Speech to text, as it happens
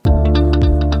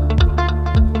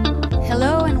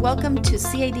welcome to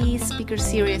CID Speaker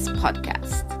Series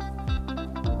podcast.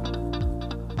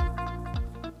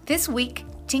 This week,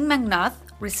 Ting McNaught,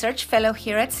 Research Fellow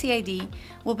here at CID,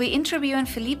 will be interviewing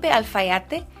Felipe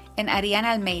Alfayate and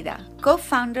Ariana Almeida,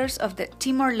 co-founders of the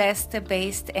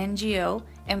Timor-Leste-based NGO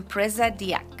Empresa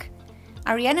DIAC.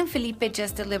 Ariana and Felipe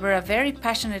just delivered a very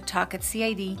passionate talk at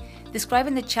CID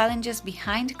describing the challenges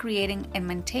behind creating and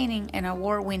maintaining an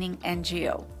award-winning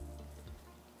NGO.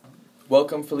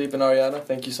 Welcome, Felipe and Ariana.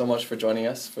 Thank you so much for joining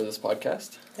us for this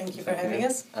podcast. Thank you for having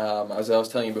us. As I was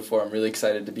telling you before, I'm really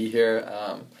excited to be here.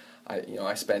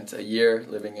 I spent a year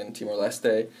living in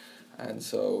Timor-Leste, and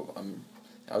so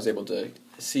I was able to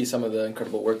see some of the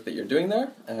incredible work that you're doing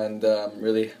there, and I'm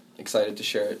really excited to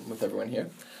share it with everyone here.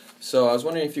 So I was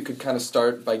wondering if you could kind of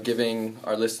start by giving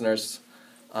our listeners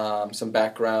some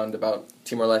background about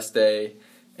Timor-Leste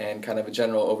and kind of a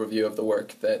general overview of the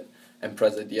work that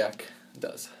Empresa DIAC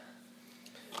does.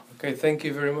 Okay, thank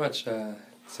you very much.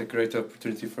 It's a great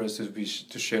opportunity for us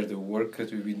to share the work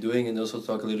that we've been doing and also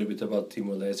talk a little bit about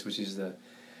Timor-Leste, which is the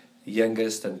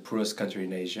youngest and poorest country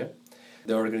in Asia.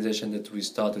 The organization that we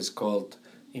started is called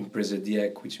Empresa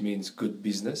DIAC, which means good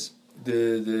business.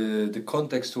 The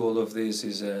context to all of this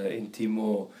is in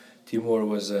Timor. Timor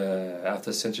was,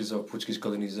 after centuries of Portuguese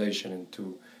colonization and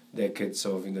 2 decades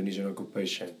of Indonesian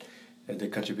occupation, the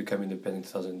country became independent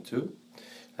in 2002,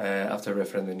 after a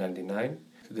referendum in 1999,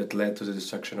 that led to the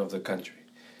destruction of the country.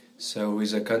 So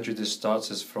it's a country that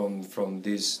starts from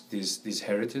this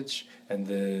heritage and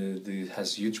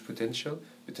has huge potential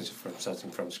from starting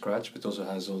from scratch, but also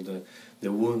has all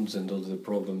the wounds and all the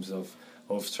problems of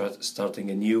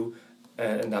starting anew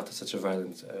and after such a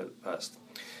violent past.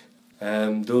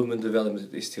 Human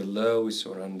development is still low, it's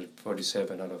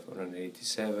 147 out of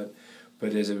 187,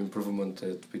 but there's an improvement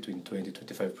between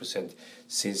 20-25%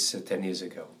 since 10 years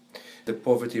ago. The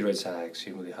poverty rates are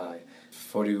extremely high.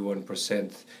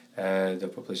 41%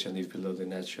 the population live below the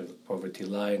natural poverty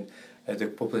line. The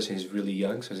population is really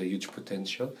young, so there's a huge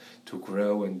potential to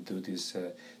grow and do this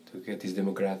to get this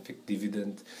demographic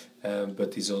dividend.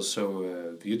 But it's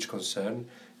also a huge concern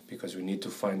because we need to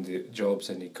find the jobs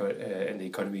and the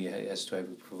economy has to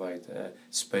provide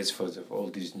space for all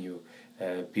these new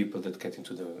people that get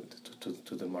into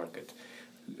the market.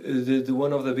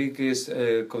 One of the biggest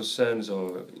concerns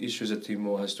or issues that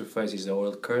Timor has to face is the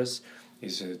oil curse.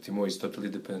 Timor is totally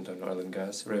dependent on oil and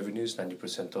gas revenues.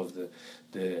 90% of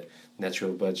the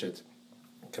natural budget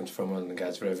comes from oil and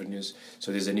gas revenues.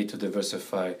 So there's a need to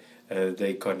diversify the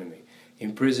economy.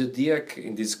 Empresa DIAC,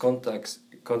 in this context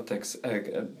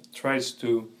tries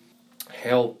to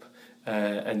help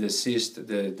and assist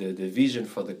the vision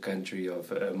for the country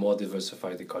of a more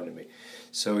diversified economy.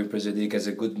 So Empresa DIAC as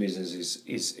a good business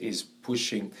is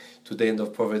pushing to the end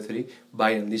of poverty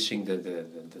by unleashing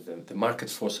the market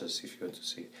forces, if you want to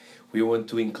see. We want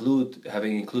to have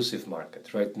an inclusive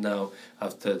market. Right now,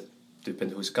 after,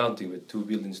 depending who's counting, with $2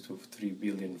 billion to $3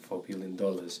 billion, $4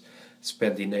 billion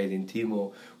spent in aid in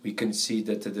Timor, we can see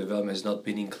that the development has not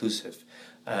been inclusive.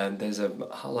 And there's a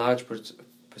large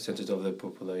percentage of the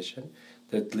population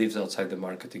that lives outside the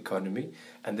market economy,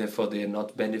 and therefore they are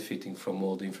not benefiting from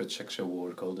all the infrastructure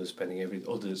work, all the spending,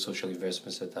 all the social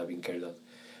investments that have been carried out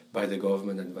by the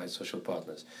government and by social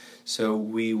partners. So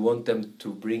we want them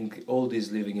to bring all these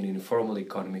living in an informal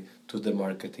economy to the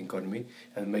market economy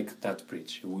and make that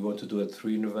bridge. We want to do it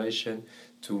through innovation,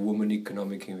 to women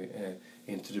economic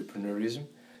entrepreneurism,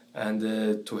 and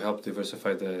to help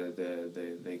diversify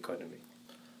the economy.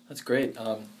 That's great.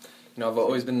 I've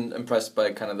always been impressed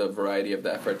by kind of the variety of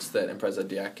the efforts that Empresa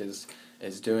DIAC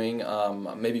is doing.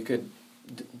 Maybe you could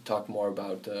talk more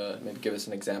about, maybe give us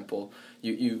an example.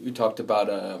 You talked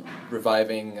about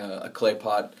reviving a clay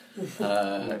pot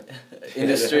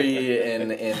industry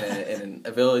in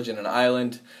a village, in an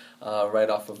island, right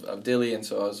off of Dili, and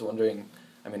so I was wondering,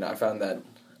 I found that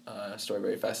story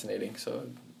very fascinating. So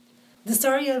the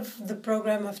story of the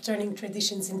program of turning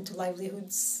traditions into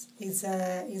livelihoods is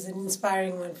an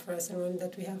inspiring one for us, and one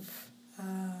that we have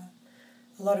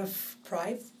a lot of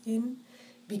pride in,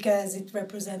 because it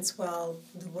represents well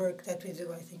the work that we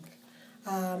do, I think.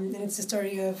 And it's a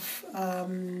story of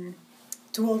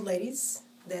 2 old ladies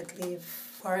that live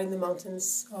far in the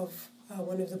mountains of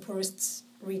one of the poorest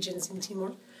regions in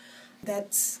Timor,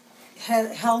 that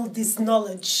held this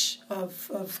knowledge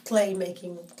of clay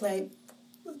making, clay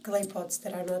pots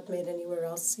that are not made anywhere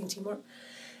else in Timor.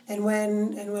 And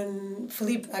when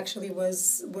Philippe actually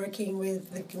was working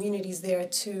with the communities there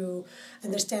to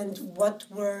understand what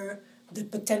were the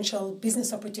potential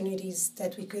business opportunities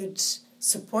that we could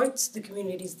support the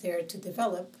communities there to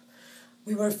develop,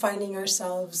 we were finding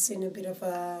ourselves in a bit of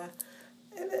a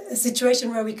a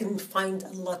situation where we can find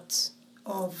a lot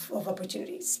of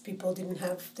opportunities. People didn't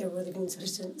have, they were living in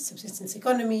subsistence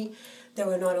economy, there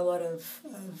were not a lot of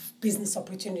business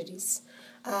opportunities.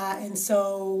 And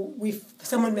so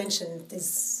someone mentioned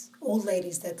these old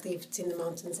ladies that lived in the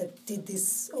mountains that did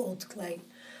these old clay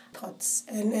pots.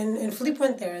 And Philippe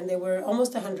went there, and they were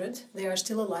almost 100. They are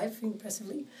still alive,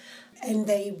 impressively. And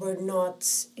they were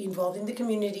not involved in the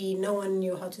community. No one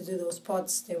knew how to do those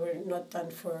pots. They were not done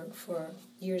for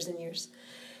years and years.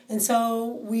 And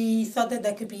so we thought that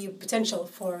that could be a potential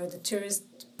for the tourist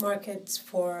market,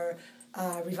 for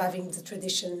reviving the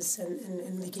traditions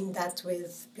and linking that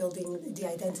with building the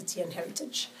identity and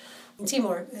heritage in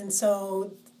Timor. And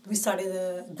so we started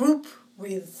a group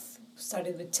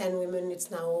started with 10 women, it's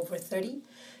now over 30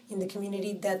 in the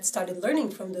community that started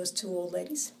learning from those two old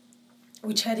ladies,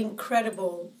 which had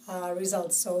incredible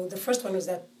results. So the first one was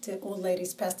that the old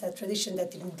ladies passed that tradition that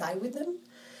didn't die with them,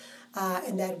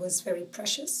 and that was very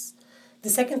precious. The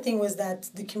second thing was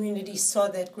that the community saw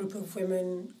that group of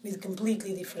women with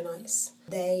completely different eyes.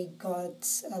 They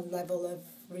got a level of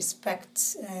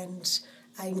respect and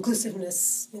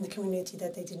inclusiveness in the community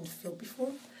that they didn't feel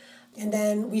before. And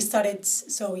then we started,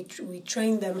 so we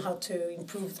trained them how to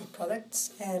improve the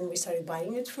products, and we started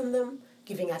buying it from them,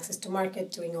 giving access to market,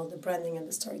 doing all the branding and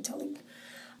the storytelling.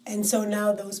 And so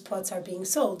now those pots are being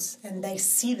sold, and they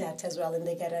see that as well, and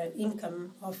they get an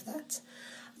income of that.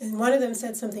 And one of them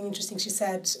said something interesting. She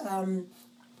said,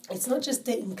 it's not just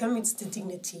the income, it's the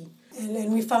dignity.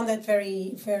 And we found that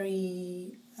very,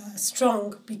 very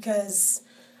strong, because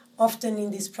often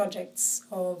in these projects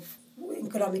of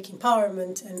economic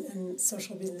empowerment and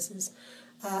social businesses,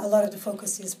 a lot of the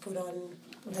focus is put on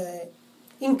the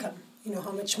income,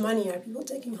 how much money are people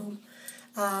taking home.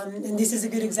 And this is a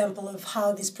good example of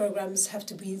how these programs have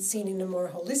to be seen in a more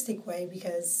holistic way,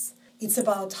 because it's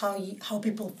about how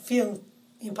people feel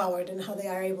empowered and how they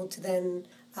are able to then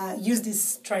use this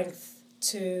strength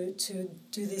to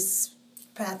do this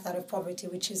path out of poverty,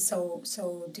 which is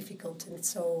so difficult and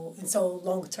so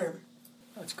long term.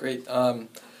 That's great.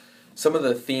 Some of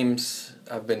the themes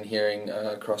I've been hearing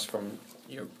across from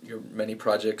your many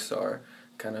projects are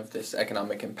kind of this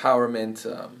economic empowerment,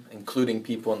 including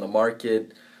people in the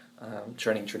market,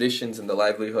 turning traditions into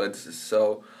livelihoods.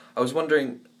 So I was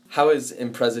wondering, how is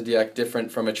Empresa Diac different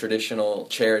from a traditional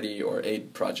charity or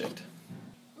aid project?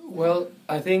 Well,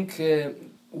 I think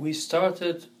we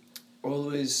started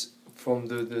always from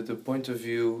the point of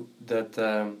view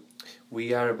that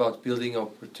we are about building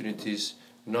opportunities,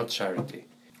 not charity.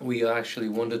 We actually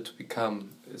wanted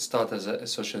to start as a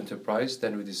social enterprise,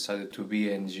 then we decided to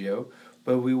be an NGO,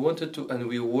 but we wanted to, and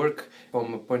we work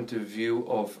from a point of view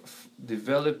of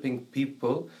developing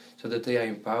people so that they are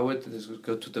empowered to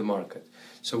go to the market.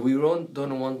 So we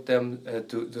don't want them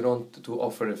to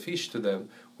offer a fish to them.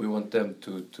 We want them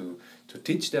to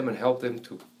teach them and help them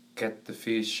to get the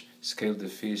fish, scale the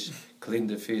fish, clean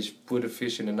the fish, put the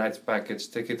fish in a nice package,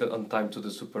 take it on time to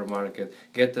the supermarket,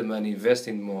 get the money, invest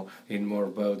in more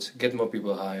boats, get more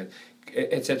people hired,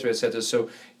 etc., etc. So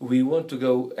we want to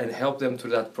go and help them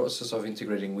through that process of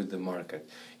integrating with the market.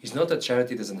 It's not that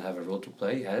charity doesn't have a role to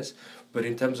play, but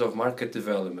in terms of market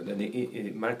development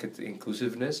and market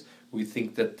inclusiveness, we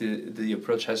think that the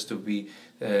approach has to be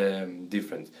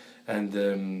different.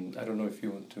 And I don't know if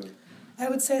you want to... I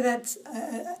would say that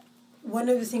one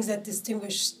of the things that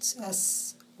distinguished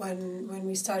us when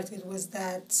we started was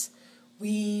that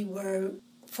we were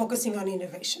focusing on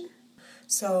innovation.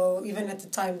 So even at the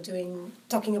time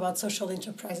talking about social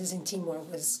enterprises in Timor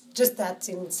was just that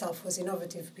in itself was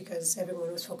innovative, because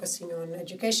everyone was focusing on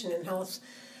education and health,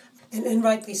 and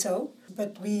rightly so.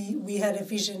 But we had a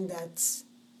vision that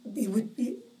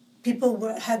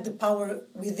people had the power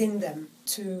within them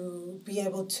to be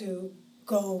able to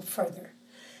go further.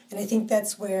 And I think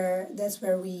that's where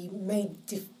we made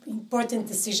important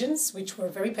decisions, which were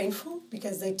very painful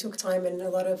because they took time and a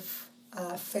lot of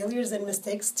failures and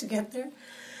mistakes to get there.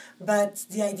 But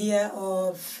the idea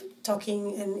of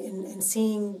talking and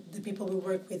seeing the people we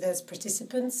work with as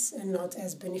participants and not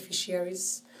as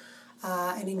beneficiaries,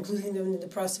 and including them in the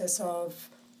process of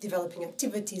developing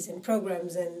activities and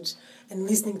programs and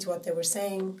listening to what they were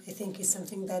saying, I think is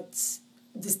something that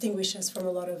distinguishes us from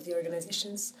a lot of the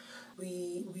organizations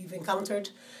we've encountered,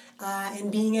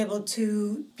 and being able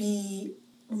to be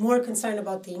more concerned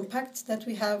about the impact that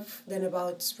we have than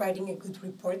about writing a good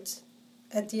report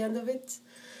at the end of it.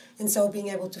 And so being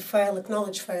able to fail,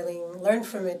 acknowledge failing, learn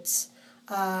from it,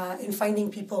 and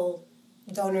finding people,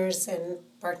 donors and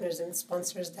partners and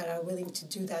sponsors that are willing to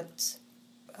do that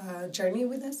journey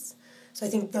with us. So I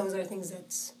think those are things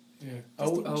that... Yeah, I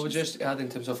would just add in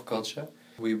terms of culture.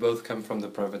 We both come from the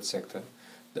private sector.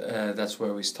 That's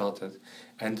where we started.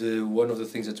 And one of the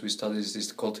things that we started is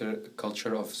this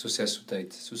culture of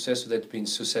success-to-date. Success-to-date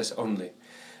means success only.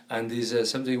 And this is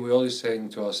something we're always saying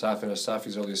to our staff, and our staff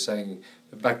is always saying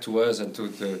back to us and to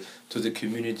the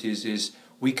communities is,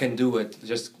 we can do it,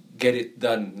 just get it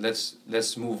done,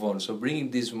 let's move on. So bringing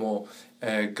this more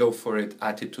go for it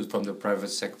attitude from the private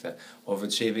sector of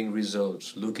achieving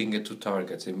results, looking at two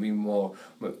targets, and be more,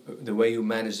 the way you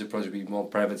manage the project, be more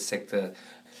private sector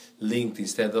linked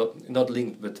instead of, not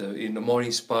linked, but more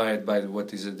inspired by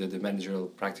what is the managerial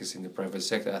practice in the private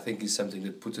sector. I think is something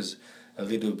that puts us a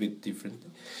little bit different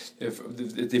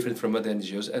from other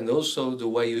NGOs, and also the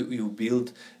way you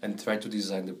build and try to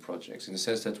design the projects, in the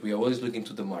sense that we are always looking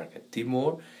to the market.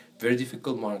 Timor, very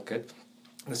difficult market,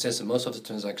 in the sense that most of the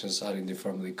transactions are in the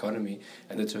formal economy,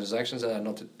 and the transactions that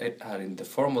are in the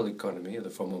formal economy, the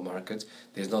formal markets,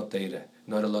 there's not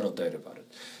a lot of data about it.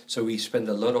 So we spend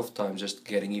a lot of time just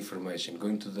getting information,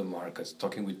 going to the markets,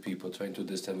 talking with people, trying to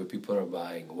understand what people are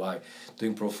buying, why,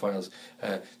 doing profiles,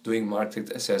 doing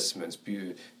market assessments,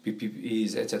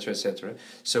 PPPs, etc., etc.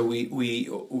 So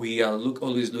we are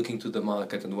always looking to the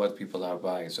market and what people are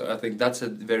buying. So I think that's a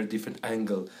very different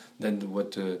angle than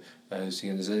what as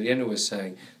Ariana was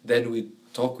saying. Then we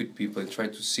talk with people and try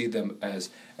to see them as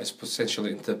potential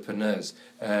entrepreneurs,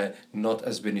 not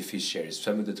as beneficiaries,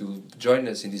 someone that will join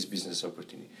us in this business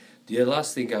opportunity. The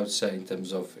last thing I would say in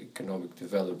terms of economic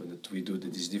development that we do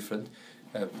that is different,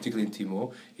 particularly in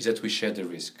Timor, is that we share the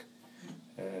risk.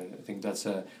 I think that's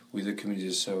with the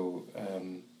community. So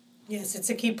yes, it's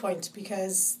a key point,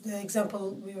 because the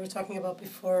example we were talking about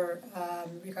before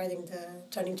regarding the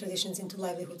Turning Traditions into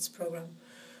Livelihoods program,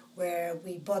 where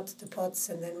we bought the pots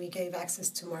and then we gave access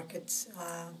to markets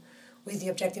with the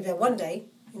objective that one day,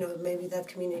 maybe that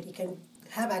community can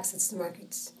have access to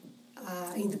markets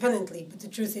independently. But the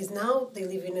truth is now they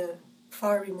live in a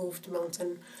far removed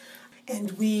mountain,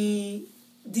 and we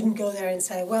didn't go there and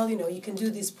say, well, you can do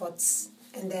these pots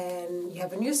and then you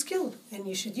have a new skill and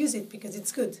you should use it because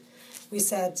it's good. We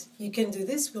said, you can do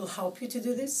this, we'll help you to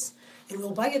do this, and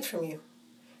we'll buy it from you.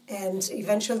 And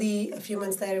eventually, a few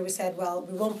months later, we said, well,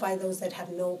 we won't buy those that have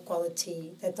no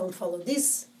quality, that don't follow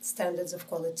these standards of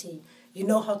quality. You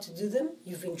know how to do them,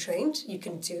 you've been trained, you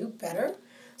can do better,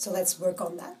 so let's work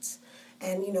on that.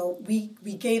 And,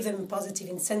 we gave them positive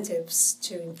incentives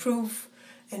to improve,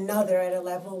 and now they're at a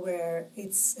level where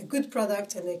it's a good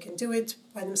product and they can do it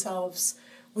by themselves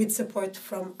with support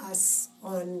from us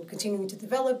on continuing to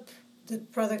develop the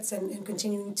products and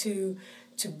continuing to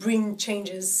bring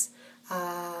changes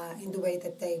in the way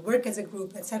that they work as a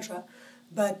group, etc.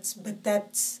 But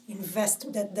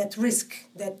that risk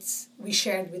that we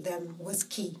shared with them was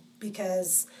key,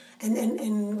 because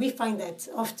and we find that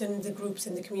often the groups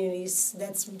and the communities,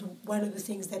 that's one of the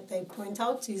things that they point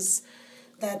out, is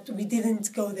that we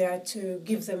didn't go there to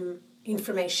give them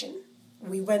information.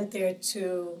 We went there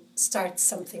to start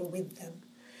something with them.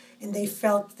 And they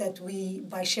felt that we,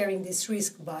 by sharing this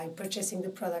risk, by purchasing the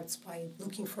products, by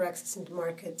looking for access in the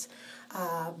market,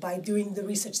 by doing the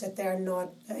research that they are not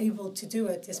able to do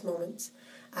at this moment,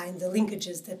 and the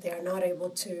linkages that they are not able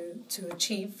to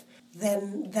achieve,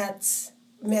 then that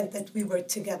meant that we were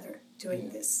together doing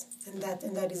this. And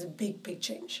that is a big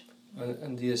change.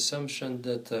 And the assumption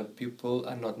that people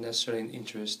are not necessarily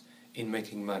interested in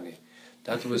making money.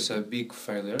 That was a big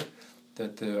failure.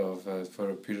 That for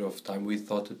a period of time we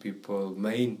thought that people's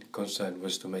main concern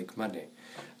was to make money,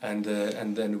 and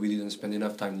then we didn't spend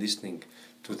enough time listening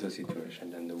to the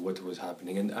situation and what was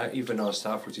happening. And even our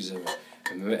staff, which is an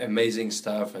amazing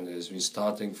staff and has been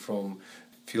starting from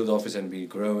field office and be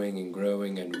growing,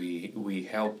 and we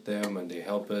help them and they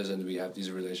help us, and we have this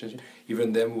relationship.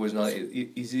 Even them, it was not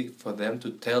easy for them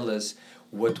to tell us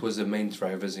what was the main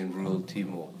drivers in rural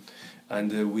Timor.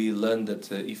 And we learned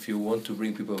that if you want to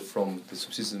bring people from the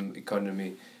subsistence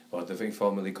economy or the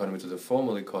informal economy to the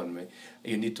formal economy,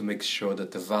 you need to make sure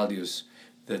that the values,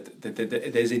 that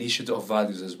there's an issue of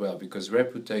values as well, because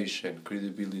reputation,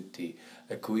 credibility,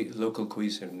 local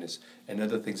cohesiveness and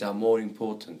other things are more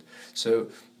important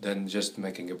than just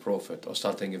making a profit or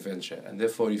starting a venture. And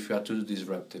therefore, if you are too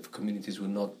disruptive, communities will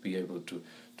not be able to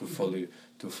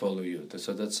follow you.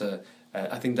 So that's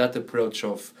I think that approach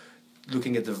of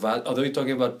looking at the value, although you're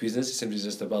talking about business, it's simply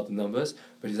just about the numbers,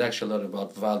 but it's actually a lot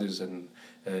about values and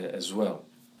as well.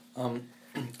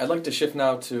 I'd like to shift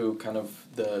now to kind of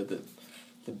the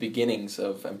beginnings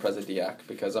of Empresa DIAC,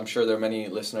 because I'm sure there are many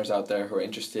listeners out there who are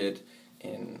interested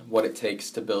in what it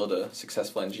takes to build a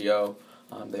successful NGO.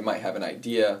 They might have an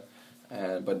idea,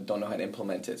 but don't know how to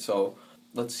implement it. So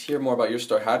let's hear more about your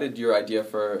story. How did your idea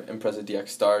for Empresa DIAC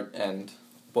start, and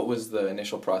what was the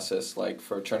initial process like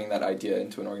for turning that idea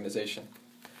into an organization?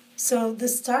 So the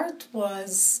start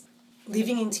was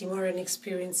living in Timor and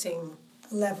experiencing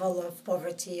a level of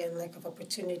poverty and lack of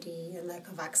opportunity and lack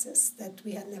of access that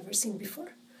we had never seen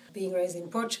before. Being raised in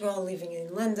Portugal, living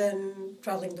in London,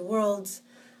 traveling the world,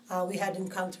 we had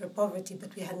encountered poverty,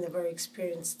 but we had never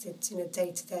experienced it in a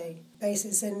day-to-day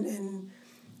basis. And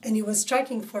it was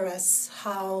striking for us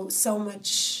how so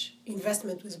much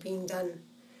investment was being done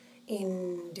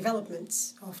in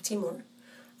development of Timor,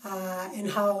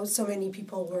 and how so many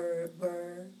people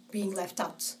were being left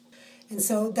out. And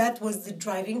so that was the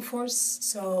driving force.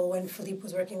 So when Felipe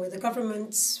was working with the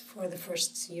government for the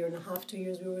first year and a half, 2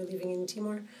 years we were living in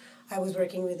Timor, I was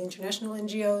working with international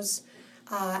NGOs,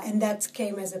 and that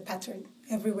came as a pattern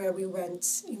everywhere we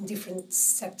went in different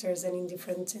sectors and in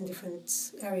different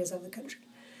areas of the country.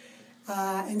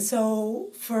 And so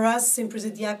for us,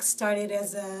 Empresariac started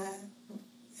as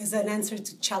an answer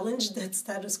to challenge that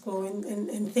status quo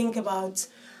and think about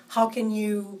how can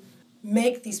you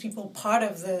make these people part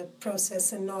of the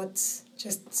process and not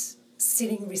just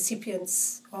sitting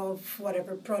recipients of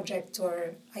whatever project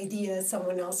or idea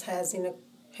someone else has in a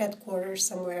headquarters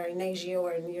somewhere in Asia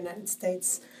or in the United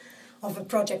States of a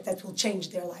project that will change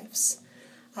their lives.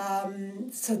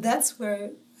 So that's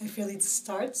where I feel it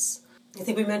starts. I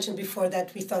think we mentioned before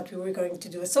that we thought we were going to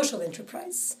do a social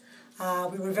enterprise.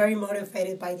 We were very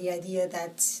motivated by the idea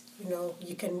that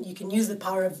you can use the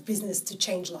power of business to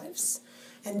change lives,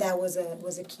 and that was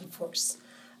a key force.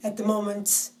 At the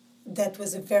moment, that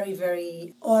was a very,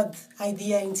 very odd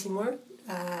idea in Timor.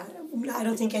 I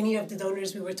don't think any of the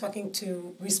donors we were talking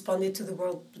to responded to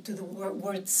the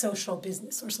word social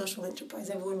business or social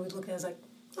enterprise. Everyone would look at us like,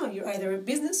 oh, you're either a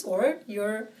business or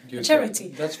you're a charity.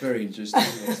 That's very interesting.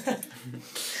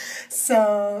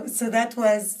 So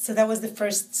that was the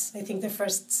first. I think the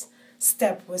first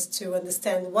step was to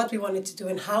understand what we wanted to do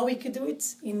and how we could do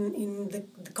it in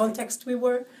the context we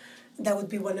were. That would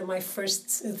be one of my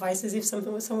first advices if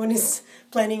someone is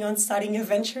planning on starting a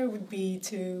venture, would be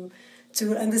to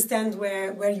understand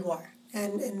where you are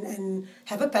and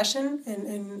have a passion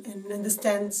and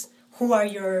understand who are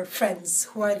your friends,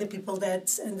 who are the people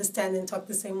that understand and talk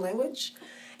the same language,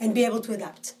 and be able to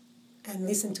adapt and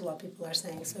listen to what people are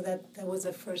saying. So that was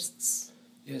the first.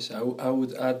 Yes, I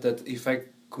would add that if I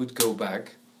could go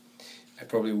back, I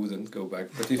probably wouldn't go back,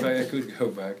 but if I could go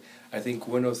back, I think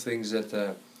one of the things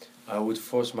that I would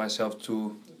force myself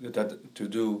to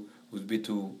do would be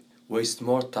to waste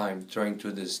more time trying to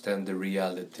understand the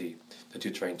reality that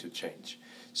you're trying to change.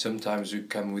 Sometimes you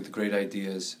come with great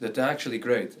ideas that are actually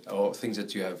great, or things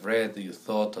that you have read, that you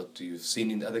thought, or you've seen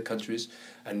in other countries,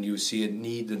 and you see a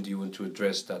need and you want to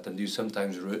address that, and you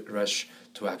sometimes rush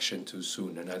to action too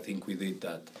soon, and I think we did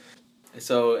that.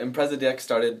 So Empresariac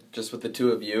started just with the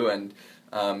two of you, and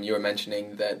you were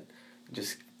mentioning that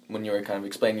just when you were kind of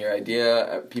explaining your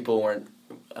idea, people weren't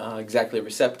exactly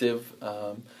receptive,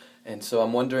 and so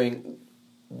I'm wondering,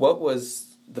 what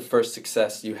was the first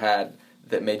success you had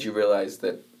that made you realize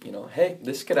that, hey,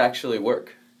 this could actually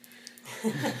work?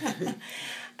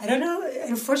 I don't know.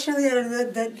 Unfortunately, I don't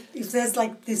know that if there's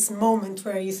like this moment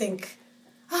where you think,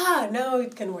 no,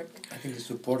 it can work. I think the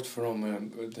support from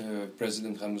the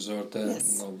President Ramos Horta,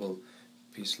 Yes. Nobel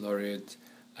Peace Laureate,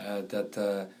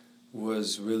 that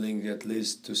was willing at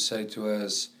least to say to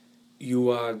us,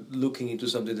 you are looking into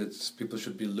something that people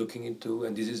should be looking into,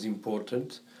 and this is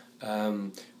important,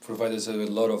 provide us a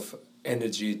lot of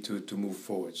energy to move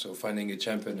forward. So finding a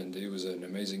champion, and he was an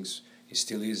amazing, he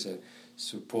still is a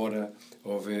supporter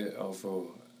of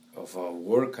our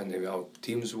work and our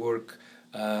team's work,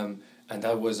 and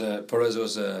that was for us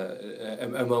was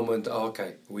a moment.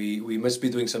 Okay, we must be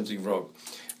doing something wrong.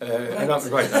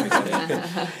 Right.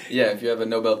 Yeah, if you have a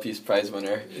Nobel Peace Prize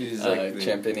winner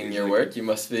championing your work, you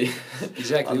must be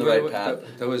exactly on the right path.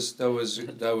 That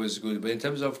was good. But in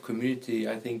terms of community,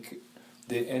 I think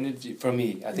the energy, for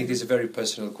me, I think it's a very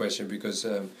personal question, because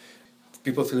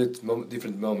people feel it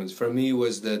different moments. For me,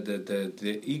 was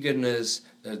the eagerness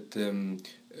that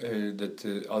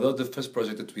although the first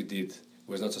project that we did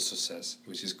was not a success,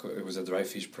 it was a dry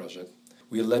fish project,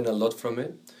 we learned a lot from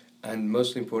it, and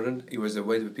most important, it was the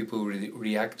way that people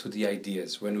react to the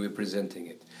ideas when we're presenting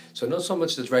it. So not so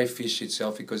much the dry fish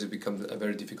itself, because it becomes a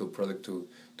very difficult product to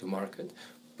market,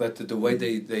 but the way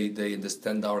they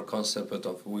understand our concept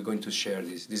of we're going to share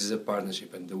this is a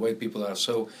partnership, and the way people are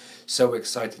so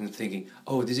excited and thinking,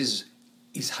 oh, this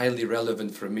is highly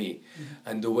relevant for me,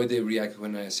 and the way they react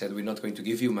when I said we're not going to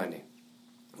give you money,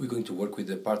 we're going to work with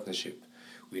the partnership,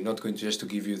 we're not going to just to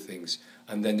give you things,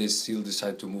 and then they still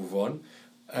decide to move on.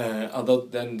 Although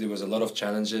then there was a lot of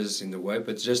challenges in the way,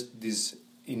 but just this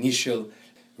initial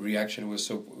reaction was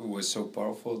so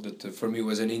powerful that for me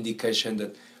was an indication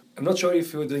that I'm not sure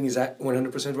if we're doing that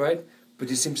 100% right, but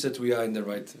it seems that we are in the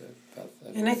right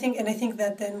path. And I think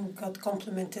that then got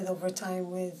complemented over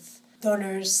time with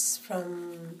donors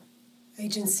from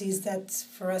agencies that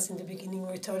for us in the beginning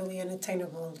were totally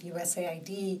unattainable,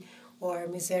 USAID or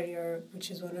Miserior, which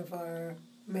is one of our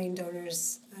main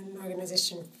donors, an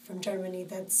organization from Germany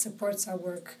that supports our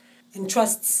work and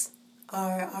trusts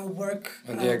our work.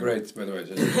 And they are great, by the way.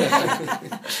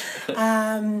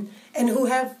 And who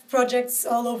have projects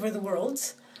all over the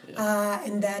world.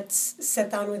 And that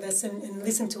sat down with us and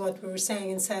listened to what we were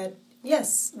saying and said,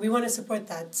 yes, we want to support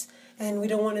that. And we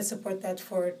don't want to support that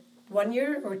for 1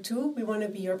 year or 2. We want to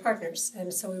be your partners.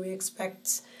 And so we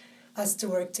expect us to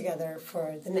work together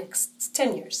for the next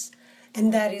 10 years.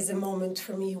 And that is a moment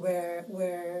for me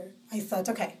where I thought,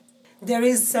 okay, there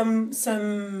is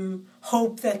some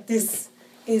hope that this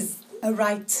is a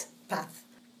right path.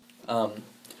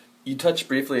 You touched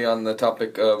briefly on the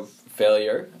topic of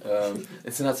failure.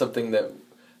 It's not something that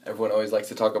everyone always likes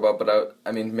to talk about, but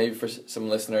I mean, maybe for some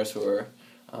listeners who are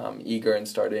eager in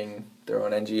starting their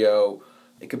own NGO,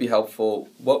 it could be helpful.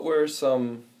 What were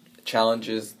some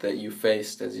challenges that you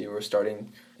faced as you were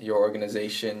starting your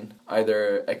organization,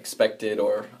 either expected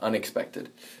or unexpected?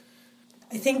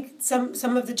 I think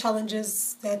some of the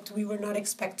challenges that we were not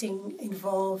expecting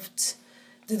involved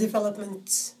the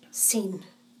development scene.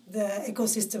 The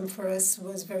ecosystem for us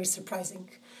was very surprising.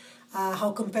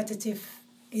 How competitive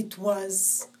it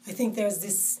was. I think there's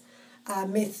this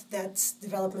myth that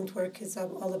development work is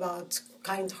all about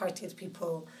kind-hearted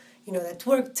people, that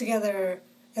work together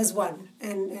as one.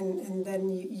 And then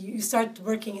you start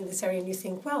working in this area and you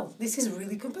think, well, this is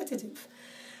really competitive.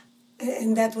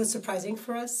 And that was surprising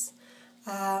for us.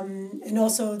 And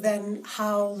also then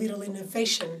how little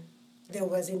innovation there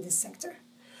was in this sector.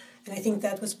 And I think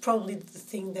that was probably the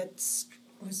thing that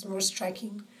was more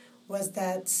striking, was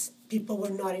that people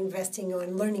were not investing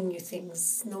on learning new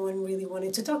things. No one really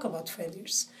wanted to talk about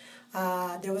failures.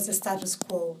 There was a status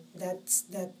quo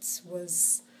that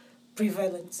was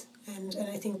prevalent, and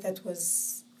I think that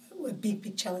was a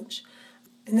big challenge.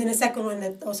 And then a second one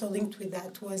that also linked with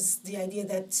that was the idea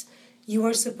that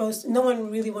no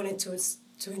one really wanted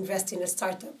to invest in a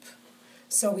startup.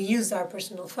 So we used our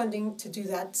personal funding to do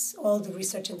that. All the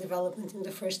research and development in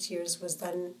the first years was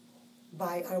done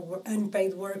by our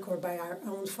unpaid work or by our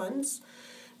own funds,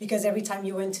 because every time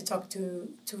you went to talk to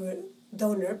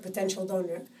a potential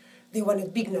donor, they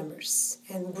wanted big numbers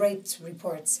and great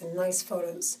reports and nice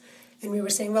photos. And we were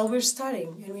saying, well, we're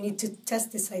starting and we need to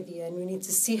test this idea and we need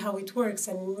to see how it works,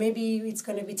 and maybe it's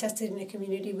going to be tested in a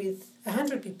community with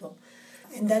 100 people.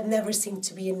 And that never seemed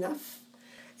to be enough.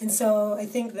 And so I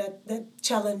think that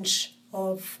challenge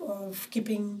of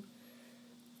keeping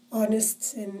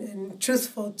honest and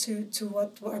truthful to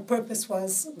what our purpose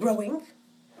was growing,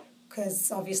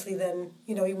 because obviously then,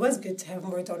 it was good to have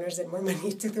more donors and more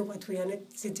money to do what we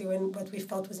wanted to do and what we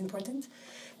felt was important,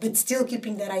 but still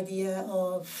keeping that idea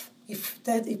of if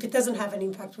it doesn't have an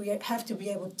impact, we have to be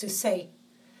able to say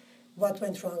what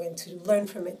went wrong and to learn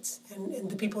from it. And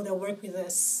the people that work with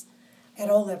us at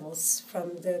all levels,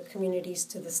 from the communities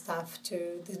to the staff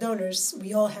to the donors,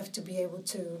 we all have to be able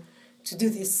to do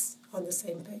this on the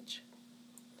same page.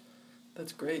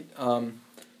 That's great.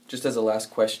 Just as a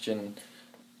last question,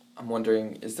 I'm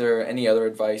wondering, is there any other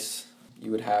advice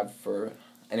you would have for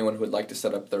anyone who would like to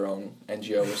set up their own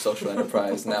NGO or social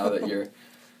enterprise now that you're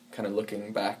kind of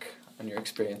looking back on your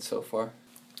experience so far?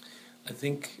 I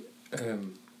think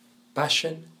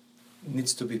passion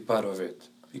needs to be part of it,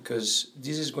 because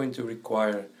this is going to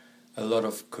require a lot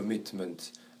of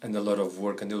commitment and a lot of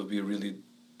work, and there will be really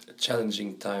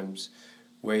challenging times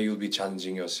where you'll be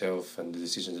challenging yourself and the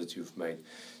decisions that you've made.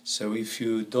 So if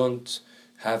you don't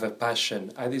have a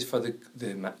passion, either for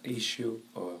the issue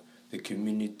or the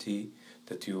community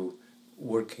that you're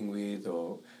working with,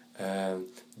 or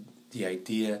the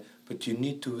idea, but you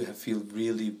need to feel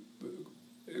really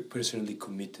personally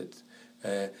committed.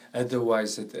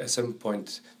 Otherwise, at some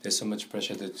point, there's so much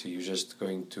pressure that you're just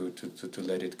going to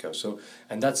let it go. So,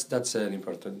 and that's an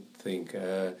important thing,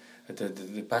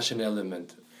 the passion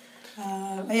element.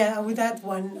 I would add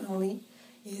one only,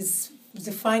 is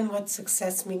define what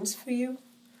success means for you.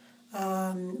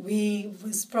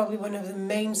 Was probably one of the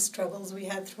main struggles we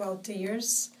had throughout the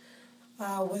years,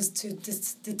 was to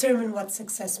determine what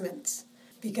success meant.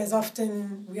 Because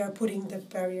often we are putting the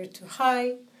barrier too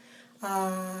high,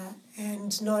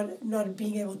 and not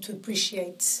being able to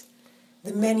appreciate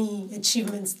the many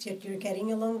achievements that you're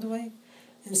getting along the way.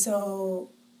 And so,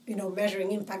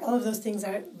 measuring impact, all of those things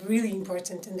are really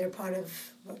important, and they're part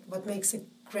of what makes a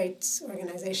great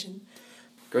organization.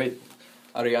 Great.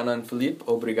 Ariana and Felipe,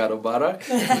 obrigado, Barak.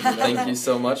 Thank you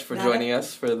so much for joining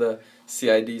us for the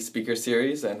CID Speaker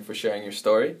Series and for sharing your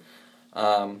story.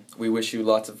 We wish you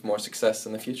lots of more success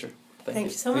in the future. Thank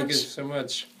you so much. Thank you so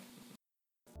much.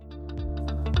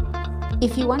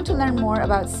 If you want to learn more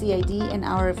about CID and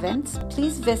our events,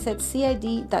 please visit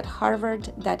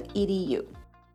cid.harvard.edu.